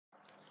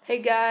Hey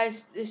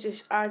guys, this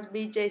is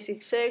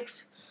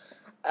RSBJ66.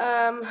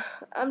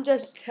 I'm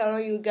just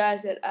telling you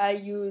guys that I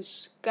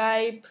use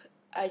Skype.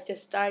 I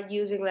just started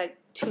using like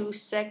 2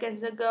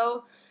 seconds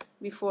ago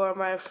before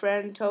my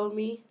friend told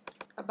me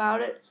about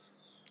it.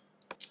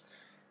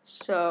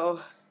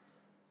 So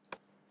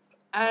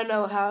I don't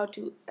know how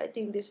to. I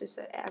think this is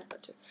an add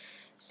button.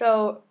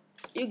 So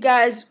you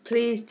guys,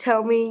 please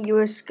tell me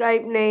your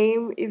Skype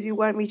name if you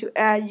want me to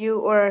add you,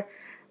 or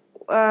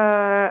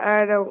I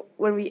don't know.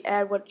 When we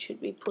add, what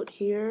should we put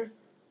here?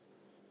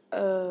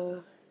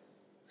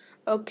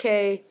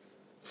 Okay,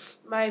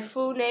 my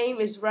full name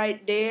is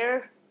right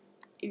there.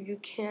 If you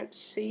can't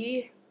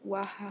see,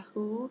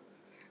 wahoo,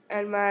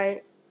 and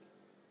my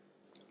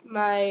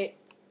Skype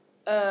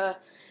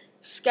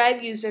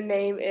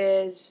username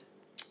is.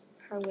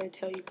 I'm gonna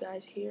tell you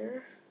guys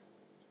here.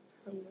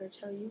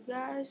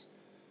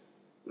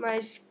 My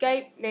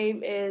Skype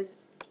name is.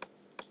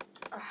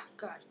 Oh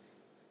God.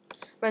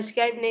 My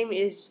Skype name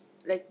is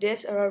like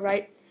this. I'll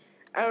write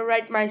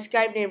my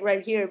Skype name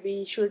right here.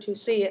 Be sure to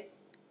see it.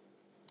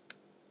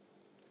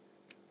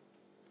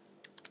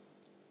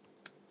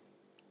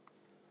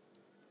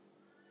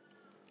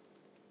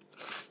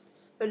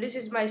 So this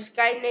is my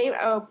Skype name.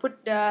 I will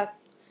put my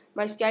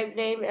Skype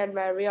name and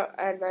my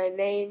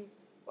name,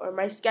 or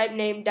my Skype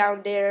name,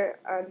 down there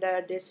on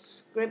the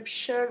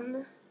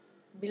description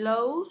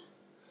below.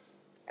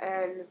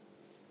 And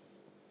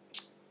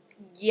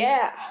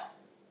yeah,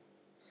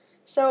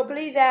 so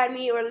please add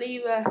me or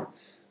leave a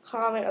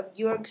comment of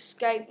your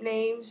Skype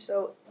name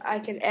so I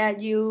can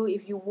add you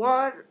if you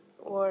want,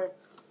 or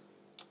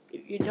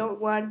if you don't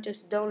want,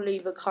 just don't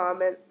leave a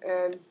comment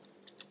and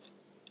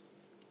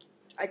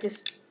I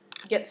just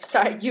get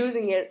started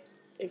using it.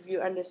 If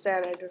you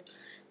understand, I don't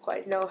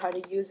quite know how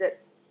to use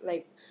it.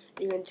 Like,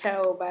 you can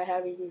tell by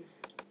having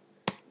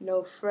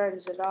no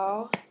friends at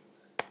all.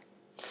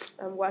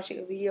 I'm watching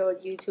a video on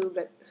YouTube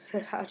like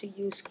how to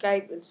use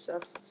Skype and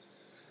stuff.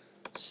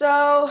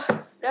 So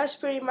that's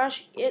pretty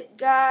much it,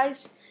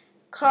 guys.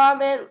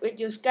 Comment with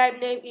your Skype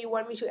name if you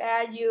want me to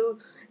add you.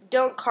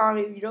 Don't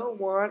comment if you don't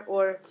want,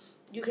 or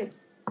you can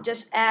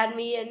just add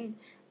me, and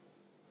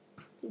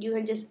you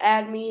can just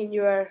add me in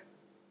your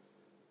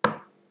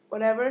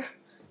whatever.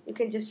 You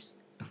can just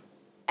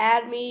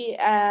add me.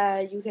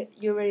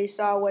 You already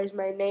saw what is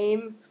my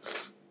name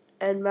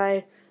and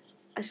my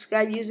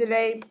Skype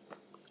username.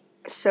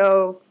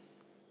 So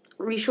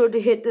be sure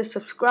to hit the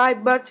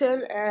subscribe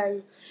button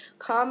and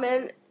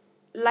comment,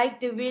 like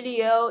the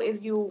video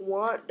if you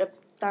want, the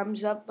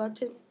thumbs up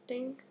button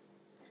thing.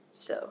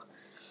 So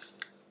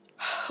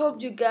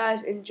hope you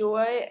guys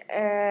enjoy.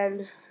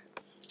 And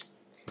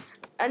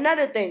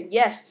another thing,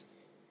 yes,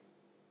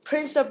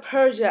 Prince of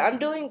Persia. I'm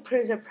doing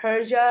Prince of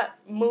Persia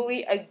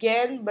movie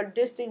again, but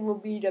this thing will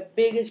be the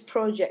biggest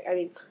project. I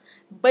mean,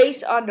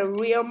 based on the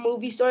real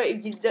movie story.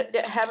 If you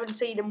haven't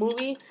seen the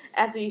movie,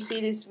 after you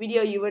see this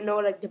video, you will know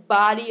like the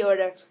body or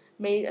the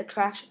main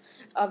attraction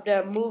of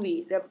the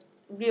movie, the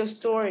real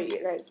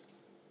story. Like,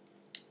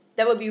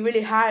 that would be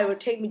really hard. It would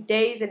take me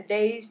days and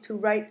days to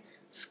write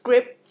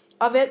script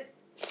of it.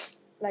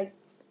 Like,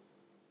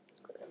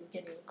 I'm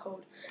getting a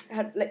cold.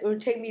 It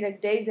would take me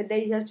like days and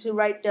days just to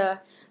write the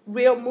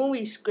real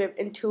movie script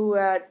into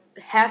a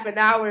half an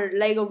hour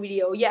Lego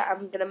video. Yeah,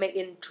 I'm gonna make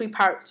it in 3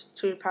 parts,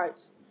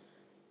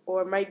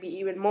 or might be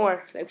even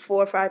more, like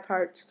 4 or 5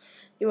 parts.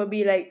 It would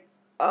be like,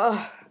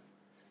 I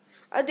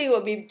think it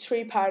would be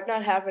 3 parts,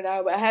 not half an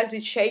hour. But I have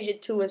to change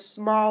it to a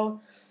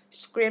small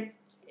script,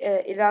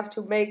 enough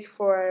to make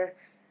for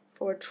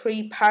a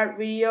 3-part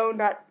video,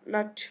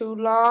 not too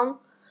long.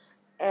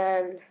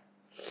 And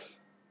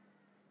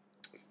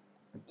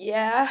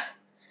yeah,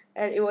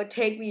 and it would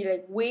take me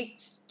like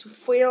weeks to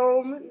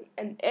film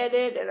and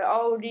edit and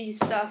all these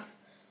stuff.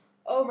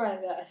 Oh my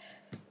god.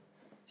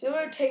 So it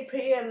will take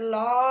pretty a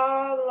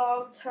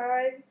long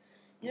time.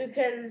 You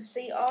can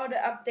see all the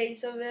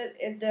updates of it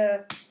in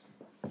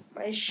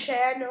my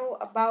channel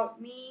about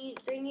me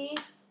thingy,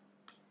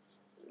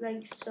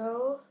 like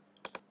so.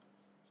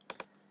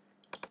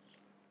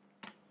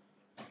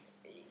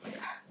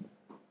 Yeah.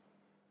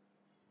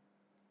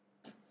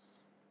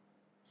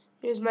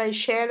 Here's my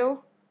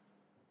channel.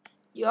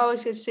 You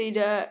always can see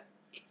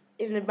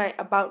my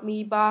about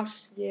me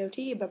box,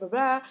 J.O.T, blah blah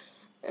blah,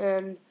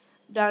 and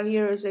down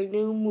here is a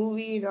new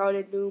movie and all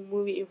the new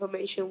movie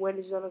information, when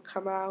it's gonna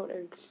come out,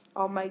 and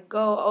all my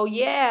go. Oh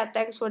yeah,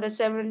 thanks for the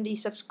 70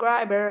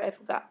 subscriber. I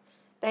forgot.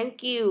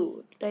 Thank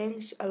you.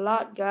 Thanks a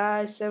lot,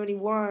 guys.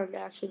 71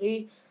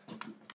 actually.